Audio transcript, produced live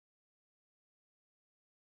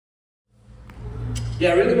Yeah,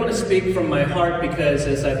 I really want to speak from my heart because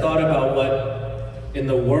as I thought about what in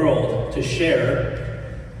the world to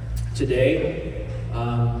share today,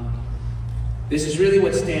 this is really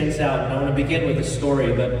what stands out. And I want to begin with a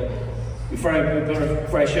story, but before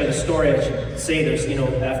I share the story, I should say there's,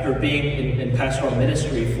 after being in pastoral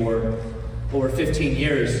ministry for over 15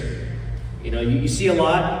 years, you see a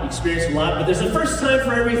lot, you experience a lot, but there's a first time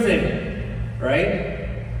for everything, right?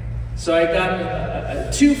 So I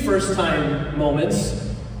got two first-time moments.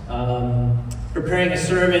 Preparing a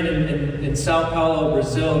sermon in Sao Paulo,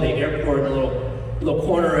 Brazil, the airport, a little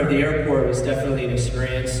corner of the airport was definitely an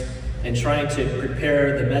experience. And trying to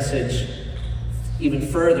prepare the message even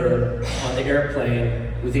further on the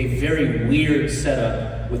airplane with a very weird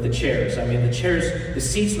setup with the chairs. I mean, the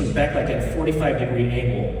seats went back like at a 45-degree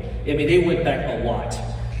angle. I mean, they went back a lot.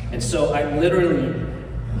 And so I'm literally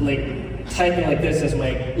typing like this as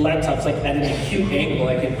my laptop's at an acute angle.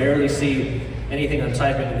 I can barely see anything I'm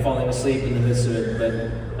typing and falling asleep in the midst of it.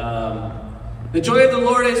 But the joy of the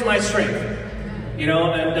Lord is my strength. And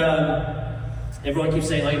everyone keeps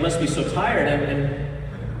saying, oh, you must be so tired. And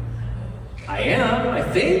I am, I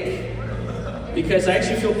think, because I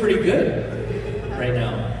actually feel pretty good right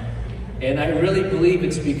now. And I really believe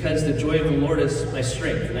it's because the joy of the Lord is my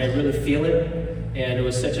strength. And I really feel it. And it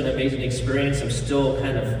was such an amazing experience. I'm still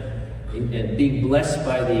kind of being blessed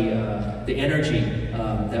by the energy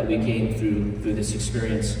that we gained through this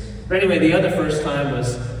experience. But anyway, the other first time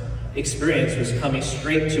was coming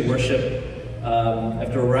straight to worship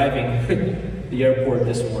after arriving the airport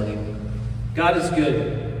this morning. God is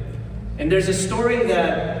good. And there's a story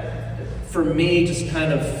that, for me, just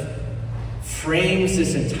kind of frames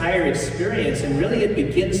this entire experience, and really it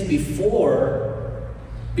begins before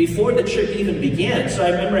the trip even began. So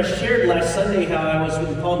I remember I shared last Sunday how I was in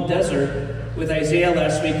the Palm Desert with Isaiah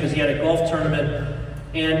last week because he had a golf tournament.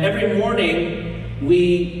 And every morning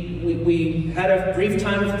we had a brief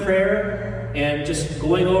time of prayer and just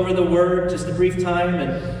going over the Word, just a brief time.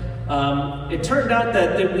 And it turned out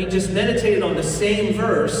that we just meditated on the same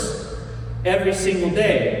verse every single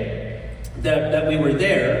day that we were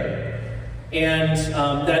there. And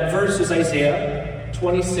that verse is Isaiah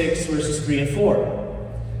 26, verses 3 and 4.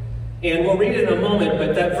 And we'll read it in a moment,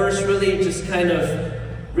 but that verse really just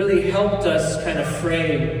really helped us kind of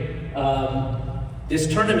frame this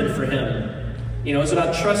tournament for him. It's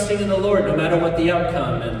about trusting in the Lord no matter what the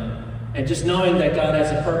outcome, and just knowing that God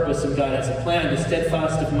has a purpose and God has a plan. The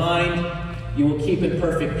steadfast of mind you will keep in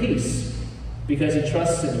perfect peace because he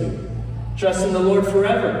trusts in you. Trust in the Lord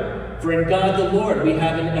forever, for in God the Lord we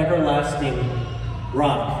have an everlasting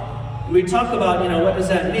rock. We talk about, what does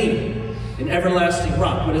that mean? An everlasting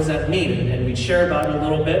rock, what does that mean? And we share about it a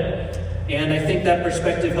little bit. And I think that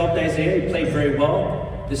perspective helped Isaiah. He played very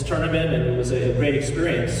well this tournament, and it was a great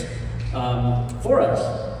experience for us.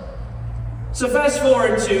 So fast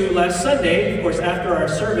forward to last Sunday. Of course, after our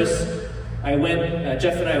service,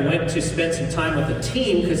 Jeff and I went to spend some time with the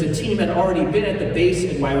team, because the team had already been at the base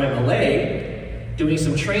in YWAM doing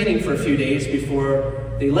some training for a few days before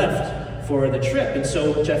they left for the trip. And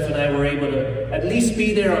so Jeff and I were able to at least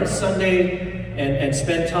be there on Sunday and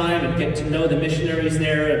spend time and get to know the missionaries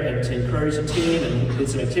there and to encourage the team and did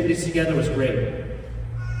some activities together. It was great.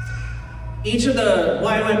 Each of the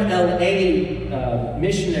YWAM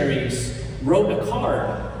missionaries wrote a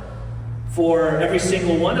card for every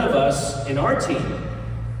single one of us in our team.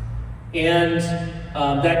 And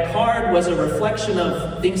that card was a reflection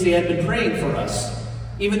of things they had been praying for us.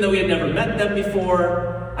 Even though we had never met them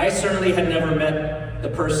before, I certainly had never met the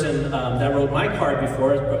person that wrote my card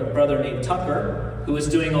before, a brother named Tucker, who was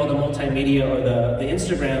doing all the multimedia or the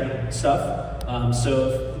Instagram stuff.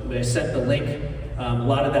 So I sent the link. A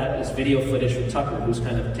lot of that is video footage from Tucker, who's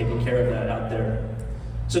kind of taking care of that out there.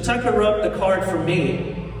 So Tucker wrote the card for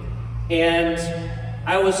me, and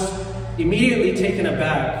I was immediately taken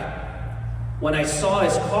aback when I saw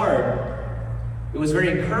his card. It was very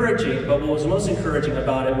encouraging, but what was most encouraging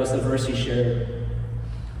about it was the verse he shared,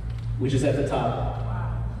 which is at the top.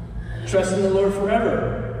 Trust in the Lord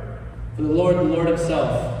forever, for the Lord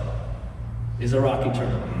himself is a rock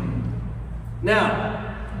eternal. Now,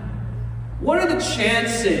 what are the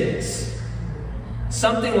chances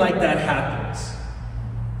something like that happens?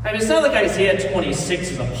 I mean, it's not like Isaiah 26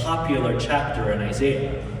 is a popular chapter in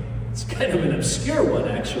Isaiah. It's kind of an obscure one,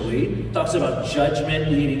 actually. It talks about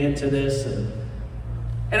judgment leading into this.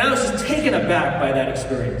 And I was just taken aback by that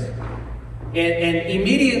experience. And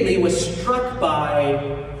immediately was struck by,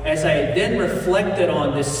 as I then reflected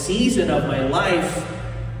on this season of my life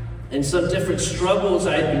and some different struggles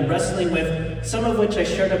I had been wrestling with, some of which I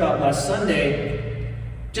shared about last Sunday,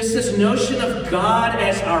 just this notion of God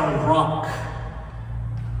as our rock.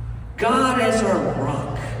 God as our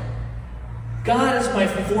rock. God as my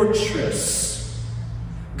fortress.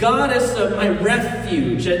 God as my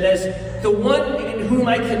refuge, and as the one in whom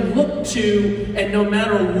I can look to, and no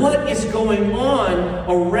matter what is going on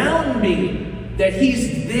around me, that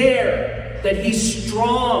He's there, that He's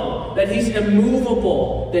strong, that He's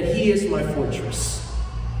immovable, that He is my fortress.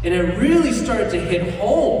 And it really started to hit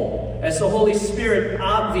home as the Holy Spirit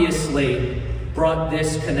obviously brought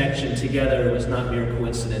this connection together. It was not mere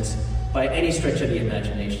coincidence by any stretch of the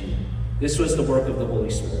imagination. This was the work of the Holy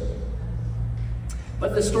Spirit.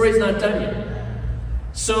 But the story's not done yet.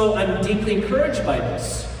 So I'm deeply encouraged by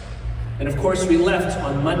this. And of course, we left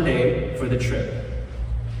on Monday for the trip.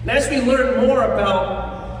 And as we learned more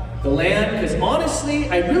about the land, because honestly,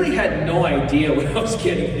 I really had no idea what I was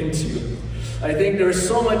getting into. I think there was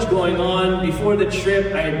so much going on before the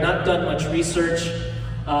trip. I had not done much research.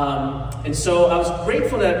 And so I was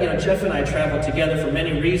grateful that Jeff and I traveled together for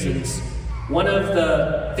many reasons. One of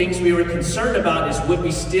the things we were concerned about is would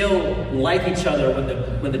we still like each other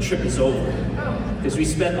when the trip is over? Because we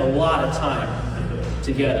spent a lot of time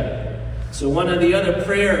together. So one of the other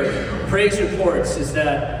praise reports is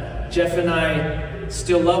that Jeff and I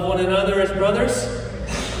still love one another as brothers.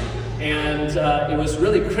 And it was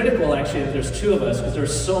really critical, actually, that there's two of us, because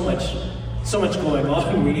there's so much going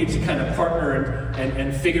on. We need to kind of partner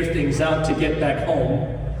and figure things out to get back home,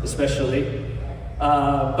 especially.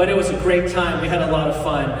 But it was a great time. We had a lot of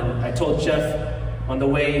fun. And I told Jeff on the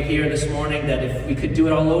way here this morning that if we could do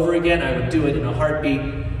it all over again, I would do it in a heartbeat.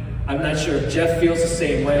 I'm not sure if Jeff feels the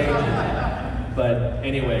same way. But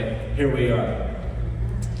anyway, here we are.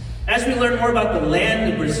 As we learned more about the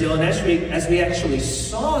land of Brazil, and as we actually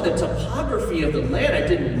saw the topography of the land, I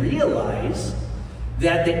didn't realize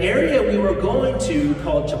that the area we were going to,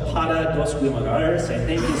 called Chapada dos Guimarães, I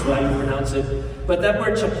think is how you pronounce it, but that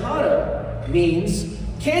word Chapada means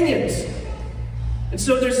canyons. And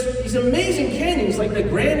so there's these amazing canyons, like the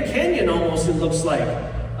Grand Canyon almost, it looks like,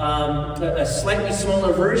 a slightly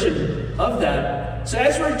smaller version of that. So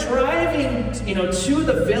as we're driving, to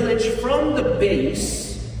the village from the base,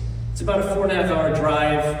 it's about a 4.5-hour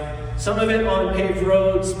drive, some of it on paved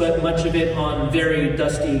roads, but much of it on very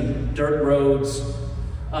dusty dirt roads.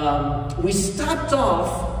 We stopped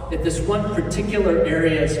off at this one particular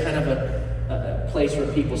area. It's kind of a place where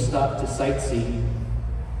people stop to sightsee.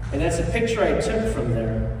 And that's a picture I took from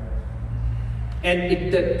there.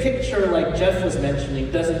 And the picture, like Jeff was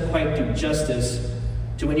mentioning, doesn't quite do justice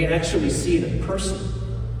to when you actually see it in person.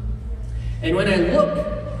 And when I looked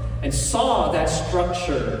and saw that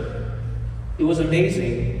structure, it was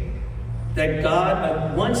amazing that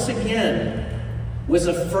God, once again, was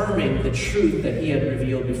affirming the truth that He had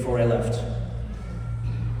revealed before I left.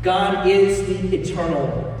 God is the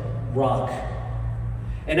eternal rock.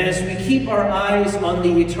 And as we keep our eyes on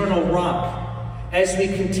the eternal rock, as we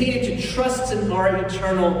continue to trust in our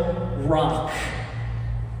eternal rock,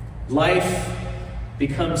 life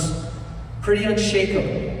becomes pretty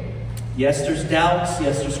unshakable. Yes, there's doubts.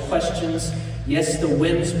 Yes, there's questions. Yes, the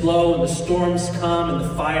winds blow and the storms come and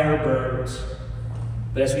the fire burns.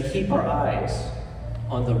 But as we keep our eyes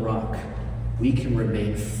on the rock, we can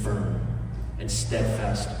remain firm and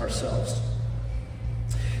steadfast ourselves.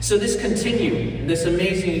 So this continued, this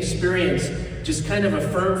amazing experience just kind of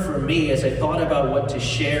affirmed for me as I thought about what to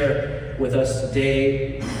share with us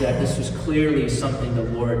today, that this was clearly something the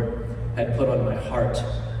Lord had put on my heart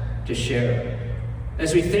to share.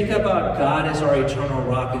 As we think about God as our eternal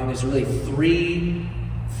rock, I think there's really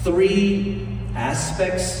three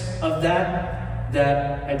aspects of that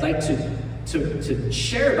I'd like to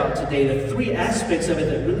share about today. The three aspects of it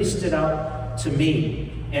that really stood out to me.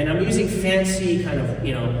 And I'm using fancy kind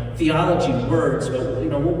of, theology words, but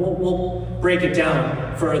we'll break it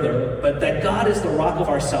down further. But that God is the rock of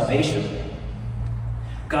our salvation.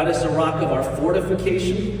 God is the rock of our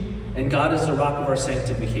fortification, and God is the rock of our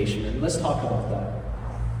sanctification. And let's talk about that.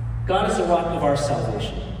 God is the rock of our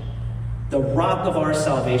salvation. The rock of our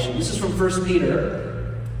salvation. This is from 1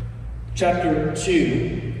 Peter chapter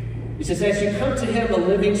 2. It says, as you come to Him, a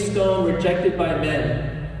living stone rejected by men,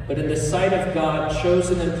 but in the sight of God,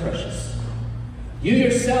 chosen and precious. You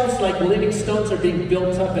yourselves, like living stones, are being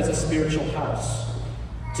built up as a spiritual house,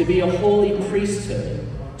 to be a holy priesthood,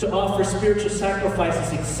 to offer spiritual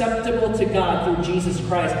sacrifices acceptable to God through Jesus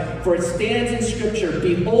Christ. For it stands in Scripture,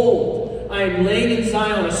 behold, I am laying in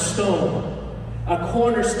Zion a stone, a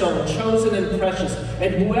cornerstone, chosen and precious,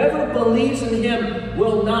 and whoever believes in Him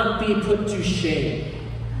will not be put to shame.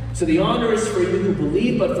 So the honor is for you who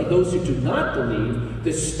believe, but for those who do not believe,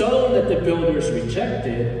 the stone that the builders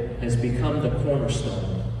rejected has become the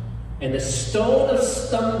cornerstone, and the stone of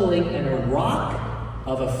stumbling and a rock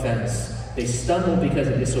of offense. They stumble because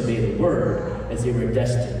they disobey the word as they were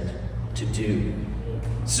destined to do.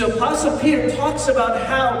 So Apostle Peter talks about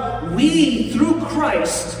how we, through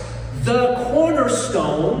Christ, the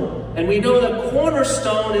cornerstone, and we know the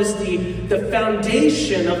cornerstone is the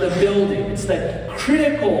foundation of the building. It's the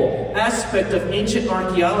critical aspect of ancient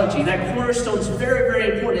archaeology. That cornerstone is very,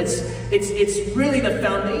 very important. It's really the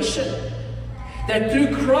foundation. That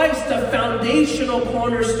through Christ, the foundational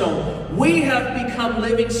cornerstone, we have become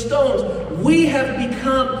living stones. We have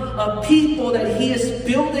become a people that He is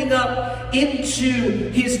building up into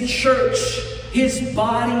His church, His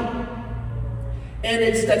body. And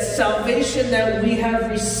it's that salvation that we have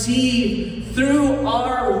received through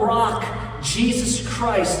our rock, Jesus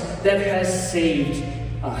Christ, that has saved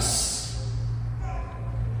us.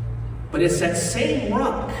 But it's that same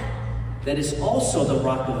rock that is also the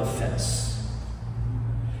rock of offense.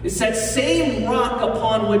 It's that same rock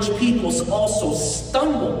upon which people also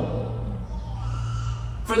stumble.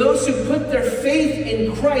 For those who put their faith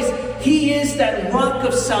in Christ, He is that rock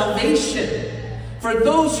of salvation. For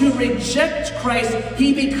those who reject Christ,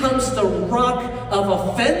 He becomes the rock of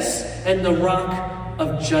offense and the rock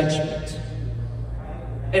of judgment.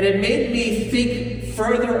 And it made me think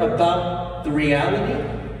further about the reality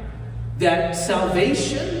that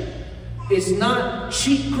salvation is not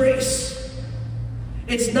cheap grace.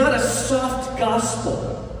 It's not a soft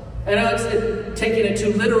gospel. And I'm taking it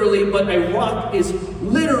too literally, but a rock is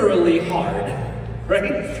literally hard,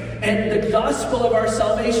 right? And the gospel of our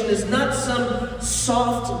salvation is not some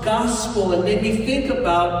soft gospel. And made me think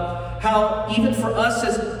about how even for us,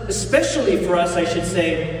 especially for us, I should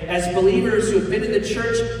say, as believers who have been in the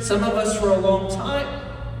church, some of us for a long time,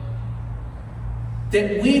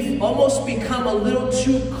 that we've almost become a little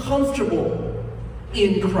too comfortable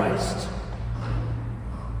in Christ.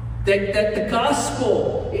 That the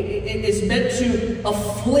gospel is meant to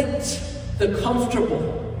afflict the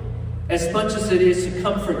comfortable as much as it is to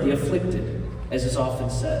comfort the afflicted, as is often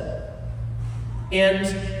said. And,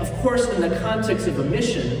 of course, in the context of a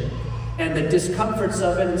mission and the discomforts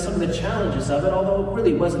of it and some of the challenges of it, although it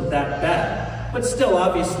really wasn't that bad, but still,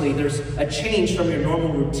 obviously, there's a change from your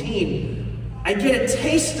normal routine. I get a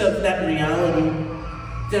taste of that reality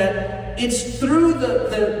that it's through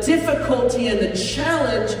the difficulty and the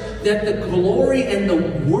challenge that the glory and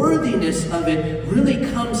the worthiness of it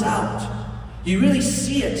really comes out. You really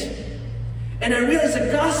see it. And I realize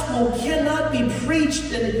the gospel cannot be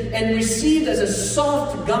preached and received as a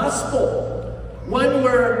soft gospel. One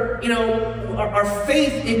where, our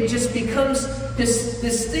faith, it just becomes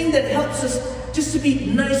this thing that helps us just to be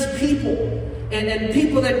nice people. And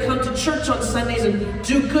people that come to church on Sundays and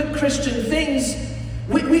do good Christian things.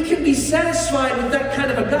 We can be satisfied with that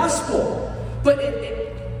kind of a gospel, but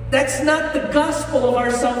that's not the gospel of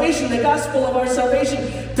our salvation. The gospel of our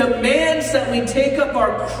salvation demands that we take up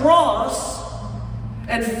our cross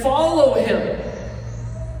and follow Him.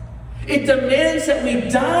 It demands that we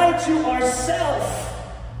die to ourselves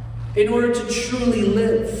in order to truly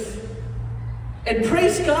live. And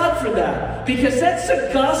praise God for that, because that's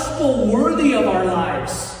a gospel worthy of our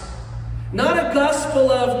lives. Not a gospel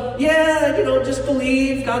of, just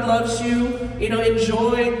believe, God loves you,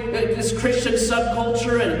 enjoy this Christian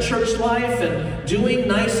subculture and church life and doing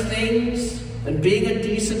nice things and being a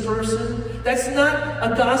decent person. That's not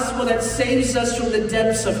a gospel that saves us from the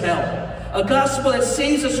depths of hell. A gospel that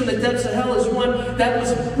saves us from the depths of hell is one that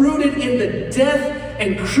was rooted in the death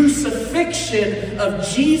and crucifixion of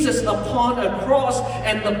Jesus upon a cross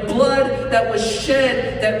and the blood that was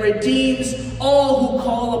shed that redeems all who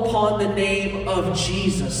call upon the name of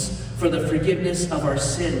Jesus for the forgiveness of our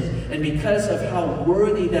sin. And because of how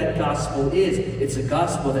worthy that gospel is, it's a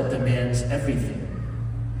gospel that demands everything.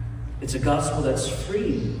 It's a gospel that's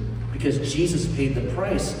free because Jesus paid the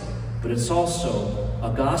price, but it's also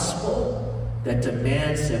a gospel that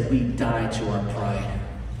demands that we die to our pride.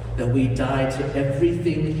 That we die to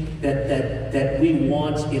everything that we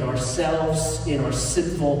want in ourselves, in our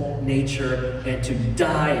sinful nature, and to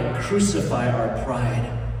die and crucify our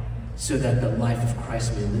pride so that the life of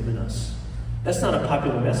Christ may live in us. That's not a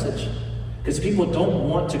popular message, because people don't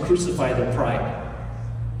want to crucify their pride.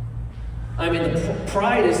 I mean,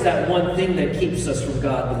 pride is that one thing that keeps us from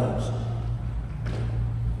God the most.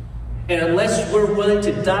 And unless we're willing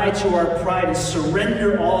to die to our pride and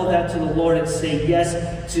surrender all of that to the Lord and say yes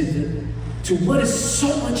to what is so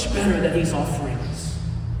much better that He's offering us,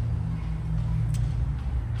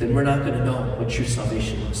 then we're not going to know what true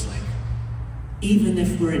salvation looks like. Even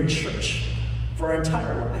if we're in church for our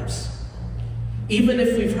entire lives. Even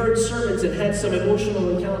if we've heard sermons and had some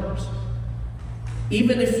emotional encounters.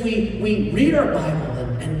 Even if we read our Bible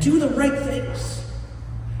and do the right things.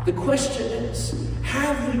 The question is,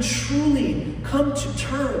 have we truly come to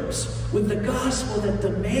terms with the gospel that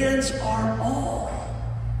demands our all?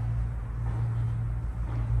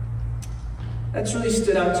 That's really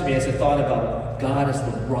stood out to me as I thought about God as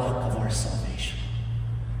the rock of our salvation.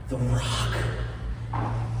 The rock.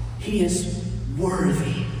 He is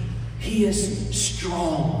worthy. He is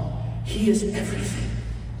strong. He is everything.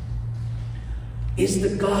 Is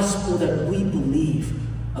the gospel that we believe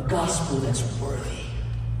a gospel that's worthy?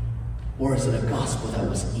 Or is it a gospel that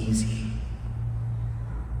was easy?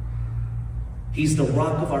 He's the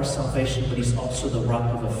rock of our salvation, but he's also the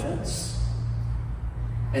rock of offense.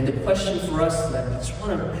 And the question for us,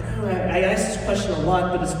 I ask this question a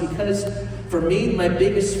lot, but it's because for me, my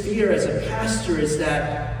biggest fear as a pastor is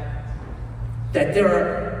that there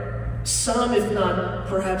are some, if not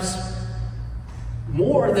perhaps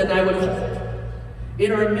more than I would hope,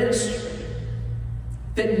 in our ministry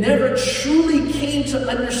that never truly came to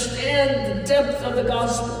understand the depth of the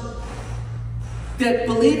gospel. That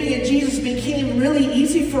believing in Jesus became really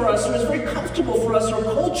easy for us, or was very comfortable for us, or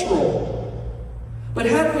cultural. But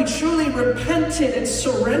have we truly repented and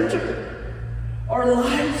surrendered our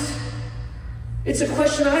lives? It's a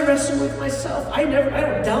question I wrestle with myself. I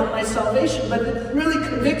don't doubt my salvation, but it really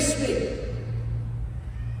convicts me.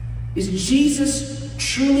 Is Jesus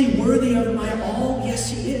truly worthy of my all? Yes,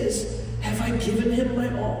 he is. Have I given him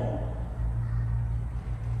my all?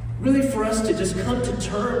 Really, for us to just come to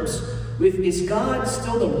terms with, is God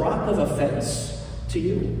still the rock of offense to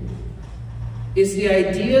you? Is the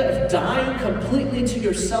idea of dying completely to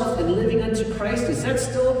yourself and living unto Christ, is that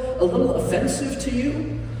still a little offensive to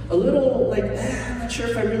you? A little like, I'm not sure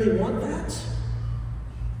if I really want that?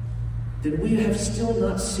 Then we have still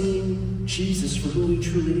not seen Jesus for who he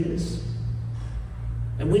truly is.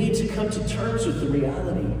 And we need to come to terms with the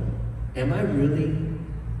reality. Am I really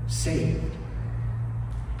saved?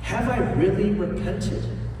 Have I really repented?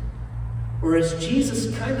 Or is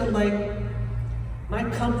Jesus kind of like my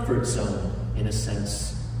comfort zone, in a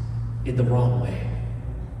sense, in the wrong way?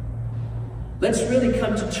 Let's really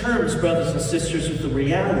come to terms, brothers and sisters, with the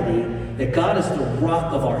reality that God is the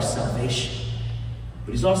rock of our salvation,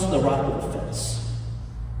 but he's also the rock of offense.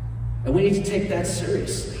 And we need to take that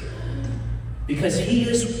seriously, because he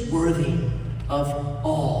is worthy of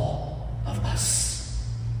all of us,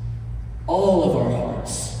 all of our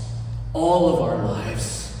hearts, all of our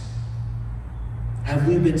lives. Have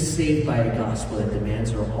we been saved by a gospel that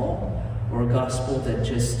demands our all, or a gospel that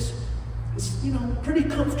just is, pretty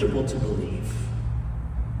comfortable to believe?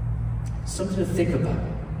 Something to think about.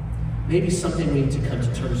 Maybe something we need to come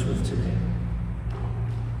to terms with today.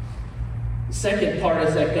 The second part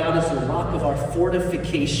is that God is the rock of our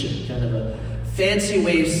fortification, kind of a fancy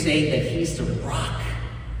way of saying that he's the rock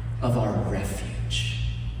of our refuge.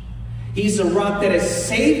 He's the rock that has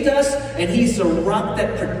saved us, and he's the rock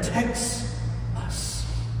that protects us.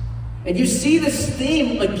 And you see this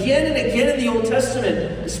theme again and again in the Old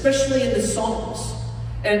Testament, especially in the Psalms.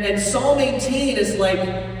 And Psalm 18 is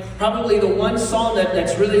like probably the one psalm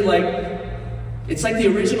that's really like, it's like the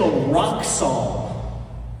original rock psalm.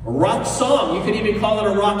 A rock psalm, you could even call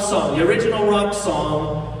it a rock song. The original rock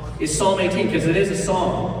song is Psalm 18, because it is a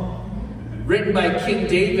song written by King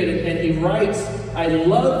David, and he writes, I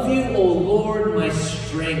love you, O Lord, my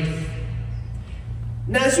strength.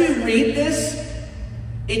 Now, as we read this,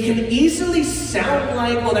 it can easily sound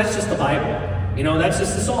like, well, that's just the Bible. That's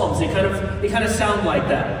just the Psalms. They kind of sound like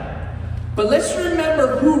that. But let's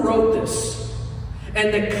remember who wrote this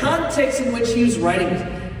and the context in which he was writing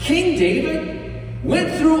it. King David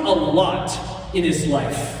went through a lot in his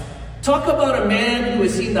life. Talk about a man who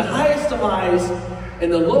has seen the highest of highs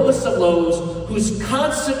and the lowest of lows, who's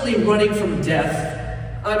constantly running from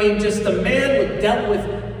death. I mean, just the man who dealt with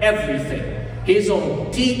everything. His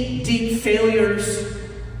own deep, deep failures.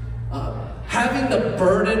 Having the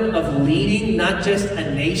burden of leading not just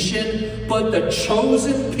a nation, but the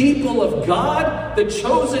chosen people of God, the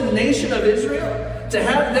chosen nation of Israel. To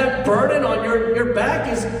have that burden on your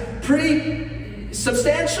back is pretty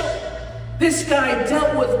substantial. This guy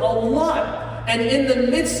dealt with a lot. And in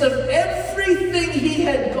the midst of everything he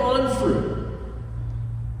had gone through,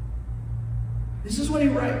 this is what he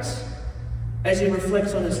writes as he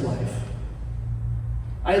reflects on his life.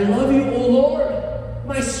 I love you, O Lord,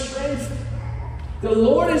 my strength. The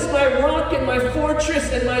Lord is my rock and my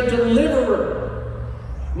fortress and my deliverer.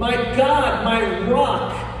 My God, my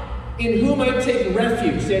rock, in whom I take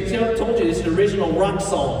refuge. See, I told you this is an original rock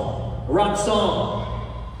song. Rock song.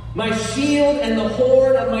 My shield and the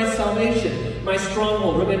horn of my salvation. My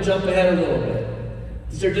stronghold. We're going to jump ahead a little bit.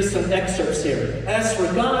 These are just some excerpts here. As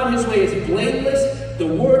for God, his way is blameless. The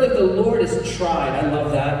word of the Lord is tried. I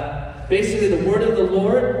love that. Basically, the word of the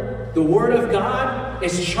Lord, the word of God,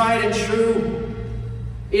 is tried and true.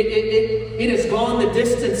 It has gone the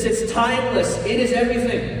distance. It's timeless. It is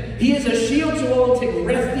everything. He is a shield to all. Take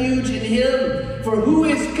refuge in him. For who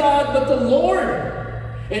is God but the Lord?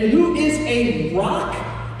 And who is a rock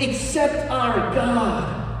except our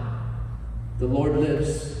God? The Lord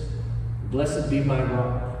lives. Blessed be my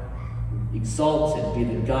rock. Exalted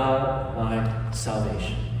be the God of my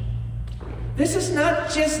salvation. This is not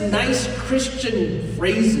just nice Christian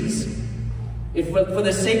phrases for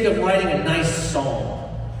the sake of writing a nice song.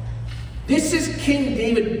 This is King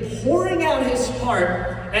David pouring out his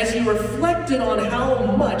heart as he reflected on how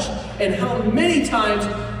much and how many times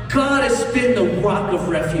God has been the rock of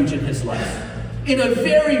refuge in his life, in a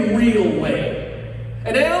very real way.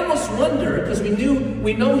 And I almost wonder, because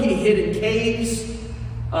we know he hid in caves,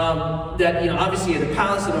 that, obviously in the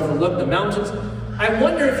palace that overlooked the mountains. I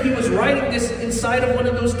wonder if he was writing this inside of one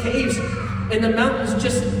of those caves in the mountains,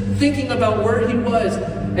 just thinking about where he was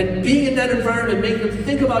and being in that environment, making him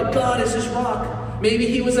think about God as his rock. Maybe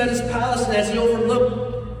he was at his palace, and as he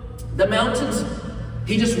overlooked the mountains,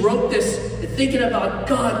 he just wrote this, thinking about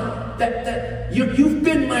God, that you've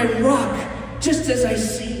been my rock, just as I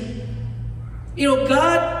see.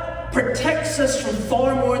 God protects us from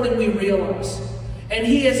far more than we realize. And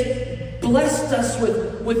he has blessed us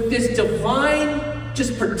with this divine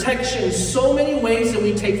just protection in so many ways that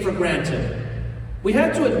we take for granted. We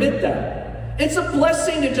have to admit that. It's a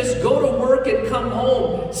blessing to just go to work and come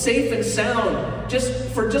home safe and sound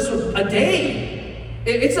for a day.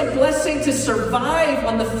 It's a blessing to survive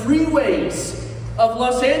on the freeways of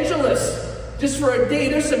Los Angeles just for a day.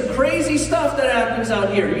 There's some crazy stuff that happens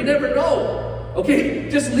out here. You never know. Okay,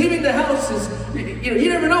 just leaving the house is, you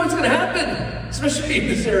never know what's going to happen, especially in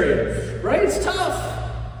this area, right? It's tough.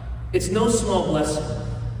 It's no small blessing.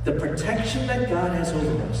 The protection that God has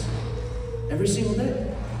over us every single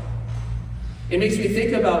day. It makes me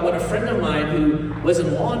think about what a friend of mine who was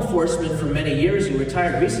in law enforcement for many years, who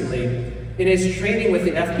retired recently, in his training with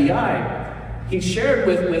the FBI, he shared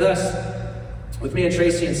with us, with me and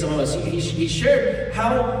Tracy and some of us, he shared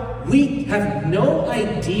how we have no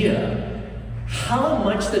idea how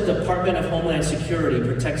much the Department of Homeland Security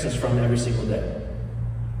protects us from every single day.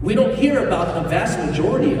 We don't hear about the vast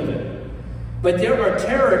majority of it, but there are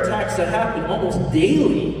terror attacks that happen almost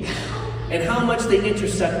daily, and how much they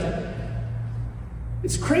intercept it.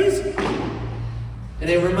 It's crazy. And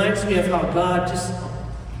it reminds me of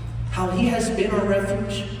how he has been our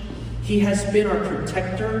refuge. He has been our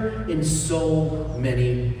protector in so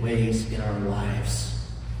many ways in our lives.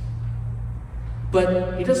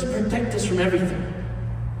 But he doesn't protect us from everything.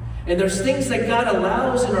 And there's things that God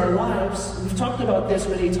allows in our lives. We've talked about this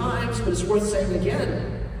many times, but it's worth saying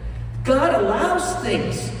again. God allows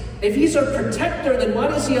things. If he's our protector, then why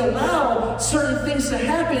does he allow certain things to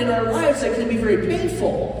happen in our lives that can be very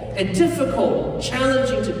painful and difficult,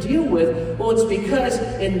 challenging to deal with? Well, it's because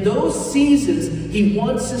in those seasons, he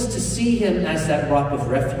wants us to see him as that rock of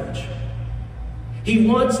refuge. He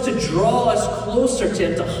wants to draw us closer to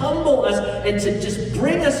him, to humble us, and to just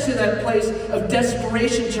bring us to that place of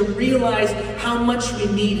desperation to realize how much we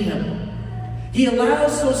need him. He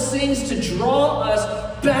allows those things to draw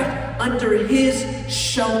us back under his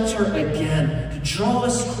shelter again, to draw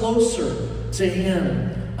us closer to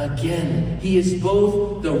him again. He is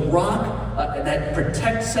both the rock that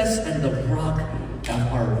protects us and the rock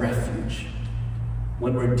of our refuge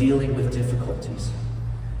when we're dealing with difficulties.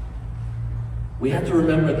 We have to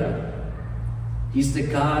remember that. He's the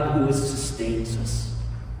God who sustains us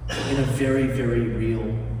in a very, very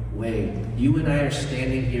real way. You and I are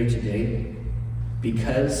standing here today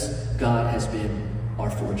because God has been our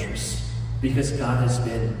fortress, because God has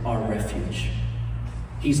been our refuge.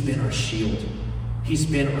 He's been our shield. He's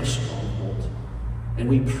been our stronghold. And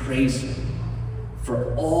we praise him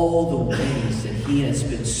for all the ways that he has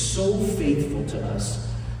been so faithful to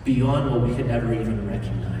us beyond what we could ever even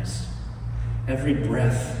recognize. Every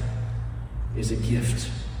breath is a gift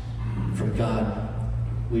from God.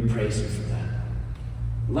 We praise him for that.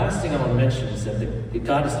 The last thing I want to mention is that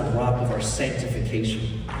God is the rock of our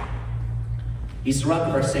sanctification. He's the rock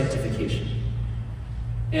of our sanctification.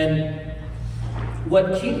 And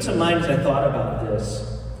what came to mind as I thought about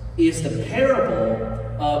this is the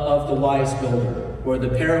parable of the wise builder, or the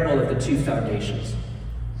parable of the two foundations.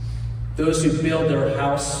 Those who build their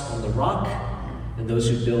house on the rock, and those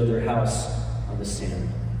who build their house on the sand.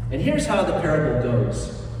 And here's how the parable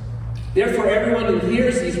goes. Therefore, everyone who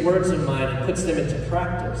hears these words of mine and puts them into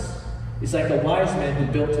practice is like a wise man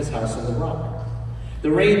who built his house on the rock.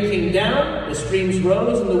 The rain came down, the streams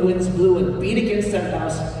rose, and the winds blew and beat against that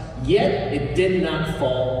house, Yet it did not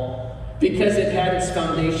fall, because it had its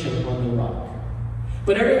foundation on the rock.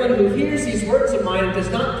 But everyone who hears these words of mine and does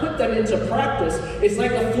not put them into practice is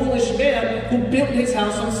like a foolish man who built his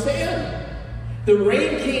house on sand. The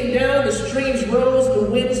rain came down, the streams rose, the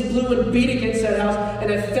winds blew and beat against that house, and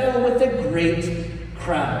it fell with a great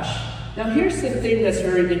crash. Now here's the thing that's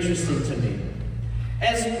very interesting to me.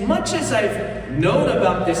 As much as I've known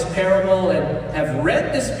about this parable and have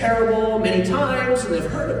read this parable many times and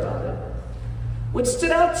have heard about it, what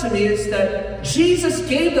stood out to me is that Jesus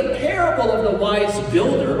gave the parable of the wise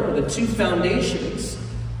builder, or the two foundations,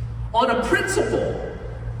 on a principle.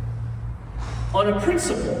 On a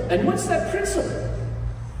principle. And what's that principle?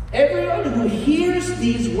 Everyone who hears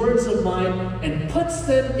these words of mine and puts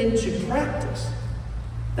them into practice.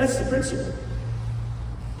 That's the principle.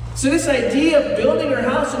 So this idea of building your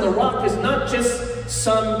house on the rock is not just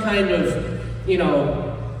some kind of,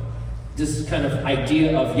 this kind of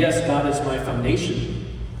idea of, yes, God is my foundation.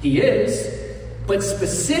 He is. But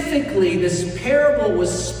specifically, this parable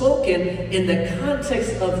was spoken in the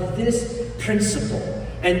context of this principle.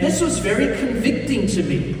 And this was very convicting to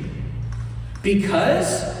me.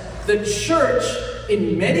 Because the church,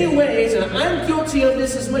 in many ways, and I'm guilty of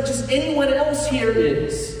this as much as anyone else here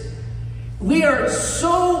is, we are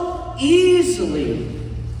so easily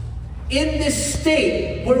in this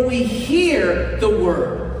state where we hear the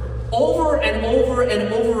word over and over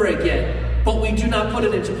and over again, but we do not put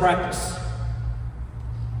it into practice.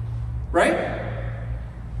 Right?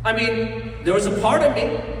 I mean, there was a part of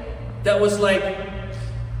me that was like,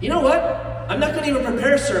 you know what? I'm not going to even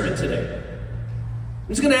prepare a sermon today. I'm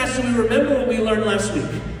just going to ask, do we remember what we learned last week?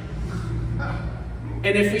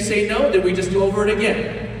 And if we say no, then we just go over it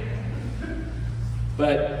again.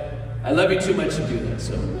 But I love you too much to do that,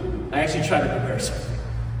 so I actually try to prepare something.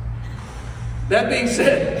 That being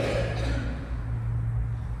said,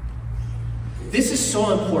 this is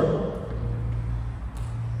so important.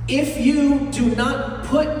 If you do not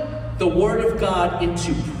put the Word of God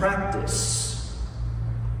into practice,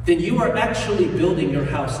 then you are actually building your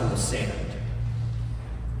house in the sand.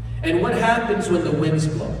 And what happens when the winds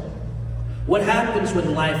blow? What happens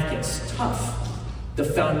when life gets tough? The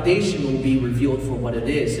foundation will be revealed for what it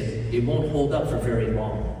is, and it won't hold up for very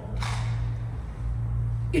long.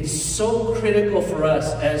 It's so critical for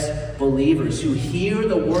us as believers who hear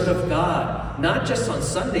the Word of God, not just on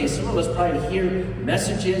Sundays. Some of us probably hear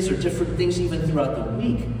messages or different things even throughout the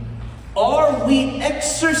week. Are we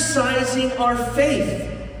exercising our faith?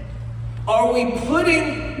 Are we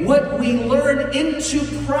putting what we learn into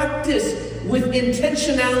practice with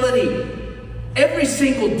intentionality every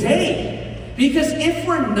single day? Because if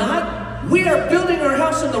we're not, we are building our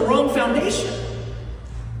house on the wrong foundation.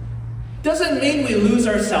 Doesn't mean we lose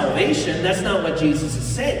our salvation. That's not what Jesus is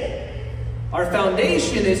saying. Our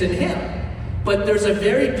foundation is in Him. But there's a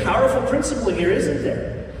very powerful principle here, isn't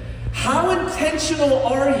there? How intentional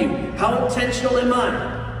are you? How intentional am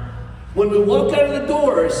I? When we walk out of the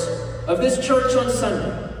doors of this church on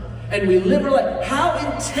Sunday and we live our life, how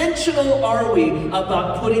intentional are we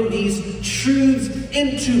about putting these truths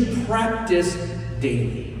into practice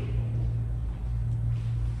daily?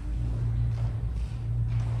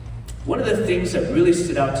 One of the things that really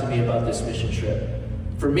stood out to me about this mission trip,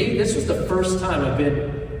 for me, this was the first time I've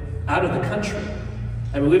been out of the country.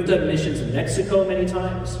 I mean, we've done missions in Mexico many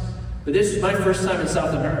times, but this is my first time in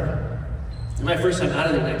South America. And my first time out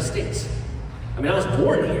of the United States. I mean, I was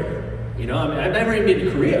born here. I've never even been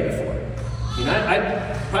to Korea before.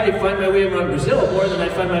 I'd probably find my way around Brazil more than I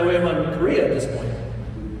find my way around Korea at this point.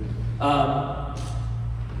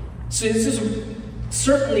 So this is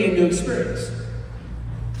certainly a new experience.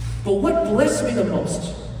 But what blessed me the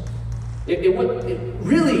most, it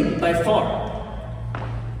really by far,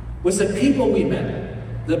 was the people we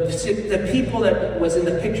met. The people that was in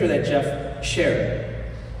the picture that Jeff shared.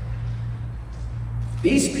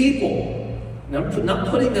 These people, I'm not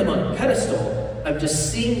putting them on a pedestal, I'm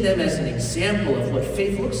just seeing them as an example of what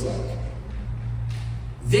faith looks like.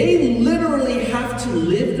 They literally have to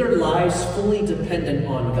live their lives fully dependent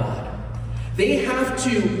on God. They have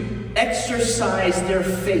to exercise their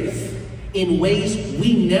faith in ways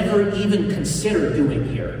we never even consider doing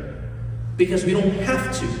here, because we don't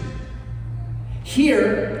have to.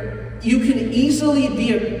 Here, you can easily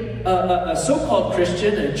be a so-called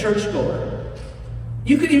Christian and a churchgoer.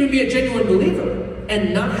 You could even be a genuine believer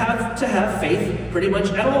and not have to have faith pretty much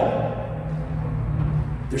at all.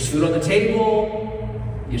 There's food on the table,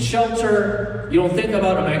 you shelter, you don't think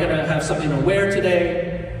about, am I going to have something to wear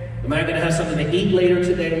today? Am I going to have something to eat later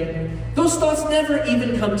today? Those thoughts never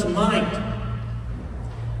even come to mind.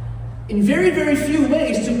 In very, very few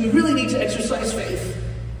ways do we really need to exercise faith.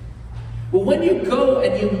 Well, when you go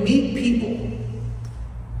and you meet people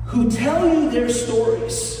who tell you their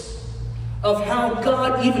stories of how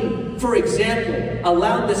God even, for example,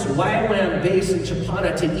 allowed this YWAM base in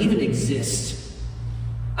Chapana to even exist.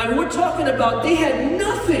 I mean, we're talking about they had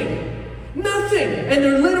nothing, and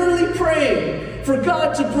they're literally praying for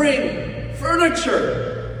God to bring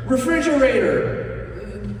furniture, refrigerator,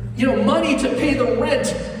 money to pay the rent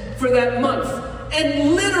for that month.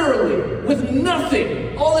 And literally, with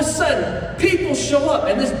nothing, all of a sudden, people show up,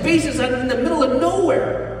 and this base is in the middle of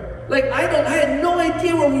nowhere. Like, I had no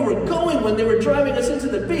idea where we were going when they were driving us into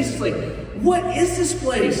the base. It's like, what is this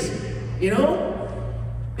place? It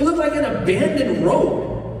looked like an abandoned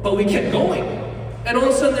road, but we kept going. And all of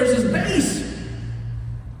a sudden, there's this base.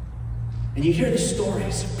 And you hear the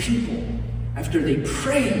stories of people, after they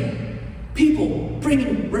pray, people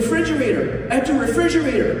bringing refrigerator after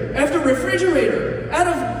refrigerator after refrigerator out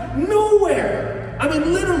of nowhere. I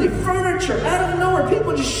mean, literally, furniture out of nowhere.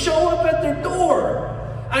 People just show up at their door.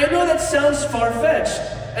 I know that sounds far-fetched.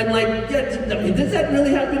 And did that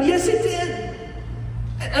really happen? Yes, it did.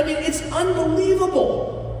 I mean, it's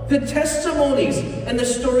unbelievable. The testimonies and the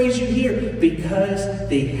stories you hear, because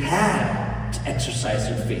they had to exercise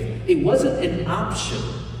their faith. It wasn't an option.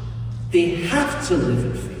 They have to live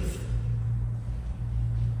in faith.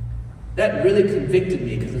 That really convicted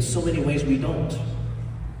me, because in so many ways we don't.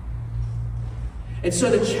 And so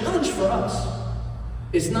the challenge for us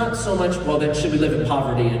is not so much, well, then should we live in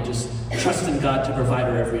poverty and just trust in God to provide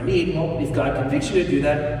our every need? Well, if God convicts you to do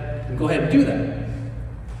that, then go ahead and do that.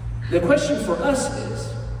 The question for us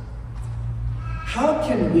is, how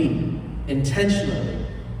can we intentionally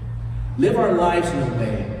live our lives in a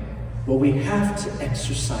way where we have to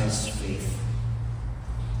exercise faith?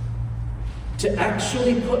 To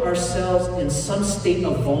actually put ourselves in some state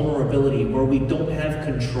of vulnerability where we don't have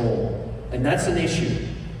control. And that's an issue,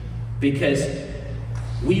 because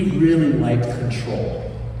we really like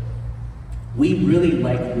control. We really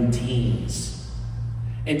like routines.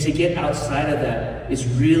 And to get outside of that is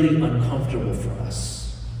really uncomfortable for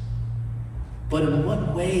us. But in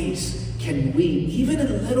what ways can we, even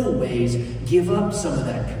in little ways, give up some of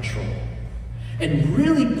that control? And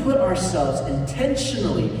really put ourselves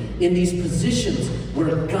intentionally in these positions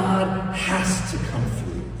where God has to come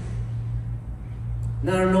through.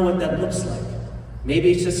 Now, I don't know what that looks like.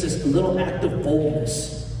 Maybe it's just this little act of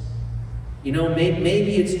boldness.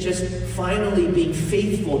 Maybe it's just finally being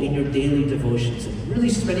faithful in your daily devotions and really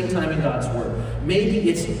spending time in God's Word. Maybe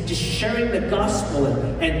it's just sharing the gospel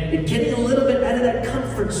and getting a little bit out of that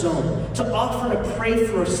comfort zone to offer to pray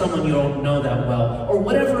for someone you don't know that well, or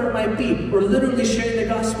whatever it might be, or literally sharing the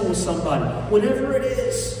gospel with somebody. Whatever it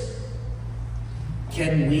is,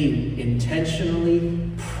 can we intentionally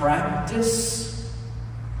practice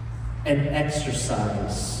and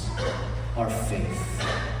exercise our faith?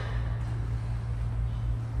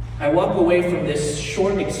 I walk away from this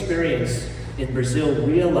short experience in Brazil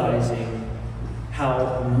realizing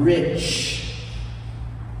how rich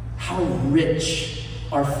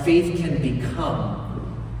our faith can become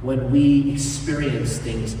when we experience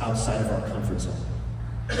things outside of our comfort zone.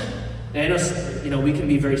 And I know, we can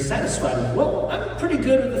be very satisfied with, well, I'm pretty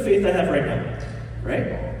good with the faith I have right now,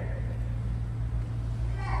 right?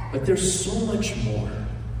 But there's so much more.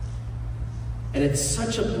 And it's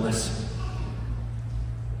such a blessing.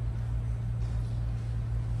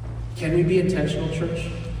 Can we be intentional, church?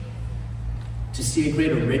 To see a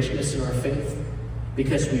greater richness in our faith?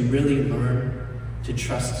 Because we really learn to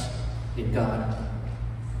trust in God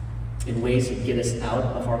in ways that get us out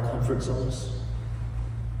of our comfort zones?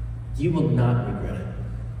 You will not regret it.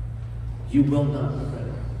 You will not regret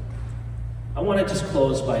it. I want to just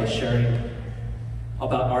close by sharing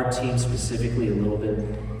about our team specifically a little bit,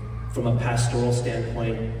 from a pastoral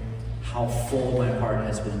standpoint, how full my heart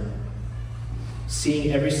has been.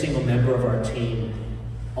 Seeing every single member of our team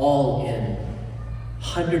all in,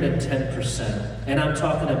 110%. And I'm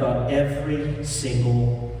talking about every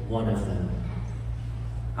single one of them.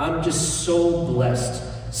 I'm just so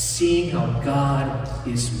blessed seeing how God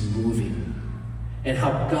is moving and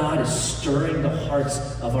how God is stirring the hearts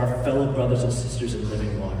of our fellow brothers and sisters in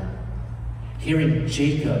Living Water. Hearing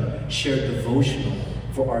Jacob share devotional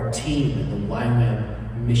for our team and the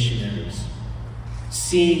YWAM missionaries.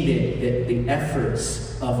 Seeing the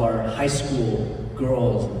efforts of our high school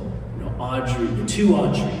girls, Audrey, the two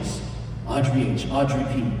Audreys, Audrey H, Audrey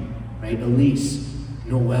P, right? Elise,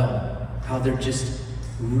 Noelle, how they're just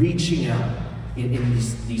reaching out in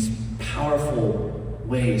these powerful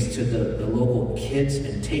ways to the local kids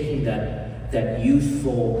and taking that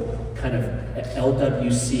youthful kind of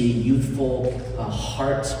LWC, youthful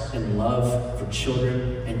heart and love for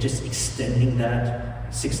children, and just extending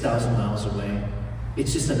that 6,000 miles away.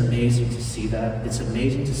 It's just amazing to see that. It's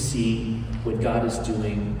amazing to see what God is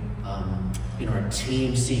doing in our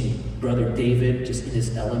team, seeing Brother David just in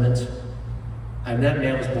his element. And that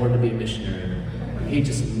man was born to be a missionary. He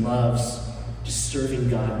just loves just serving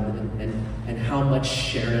God, and how much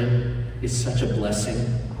Sharon is such a blessing,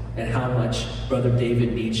 and how much Brother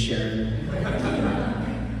David needs Sharon.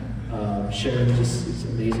 Sharon just is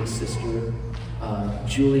an amazing sister.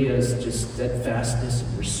 Julia's just steadfastness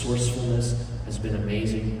and resourcefulness has been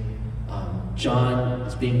amazing. John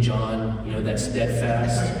is being John, that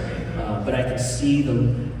steadfast. But I can see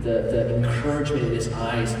the encouragement in his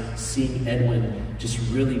eyes, seeing Edwin just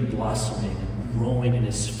really blossoming and growing in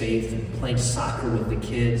his faith, and playing soccer with the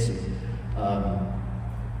kids, and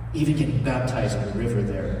even getting baptized in the river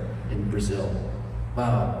there in Brazil.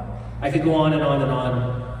 Wow. I could go on and on and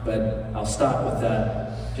on, but I'll stop with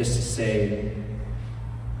that just to say,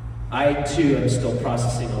 I too am still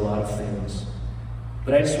processing a lot of things.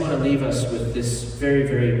 But I just want to leave us with this very,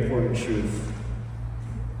 very important truth.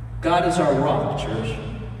 God is our rock, church.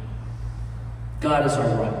 God is our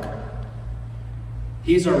rock.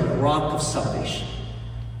 He's our rock of salvation.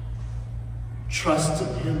 Trust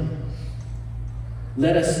in Him.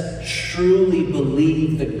 Let us truly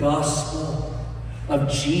believe the gospel of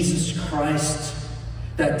Jesus Christ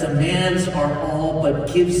that demands our all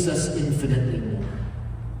but gives us infinitely more.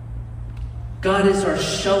 God is our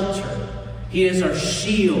shelter. He is our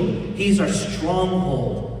shield. He's our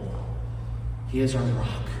stronghold. He is our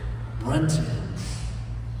rock. Run to Him.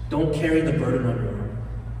 Don't carry the burden on your own.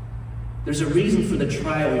 There's a reason for the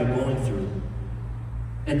trial you're going through.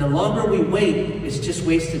 And the longer we wait, it's just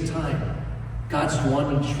wasted time. God's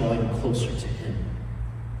wanting to draw you closer to Him.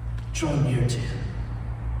 Draw near to Him.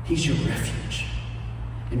 He's your refuge.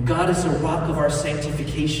 And God is the rock of our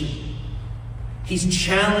sanctification. He's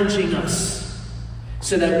challenging us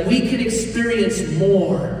so that we can experience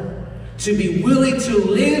more, to be willing to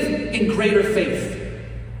live in greater faith,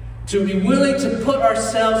 to be willing to put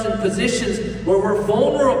ourselves in positions where we're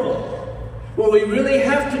vulnerable, where we really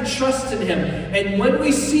have to trust in Him. And when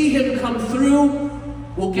we see Him come through,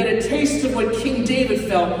 we'll get a taste of what King David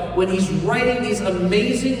felt when he's writing these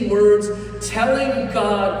amazing words, telling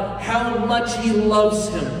God how much he loves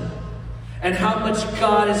Him and how much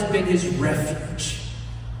God has been his refuge.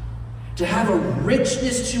 To have a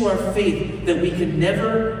richness to our faith that we could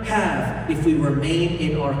never have if we remain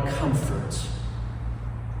in our comfort.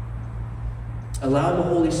 Allow the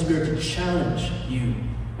Holy Spirit to challenge you.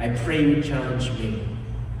 I pray you challenge me.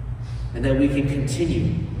 And that we can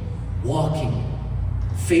continue walking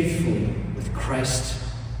faithfully with Christ,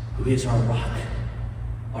 who is our rock,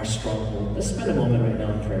 our stronghold. Let's spend a moment right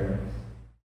now in prayer.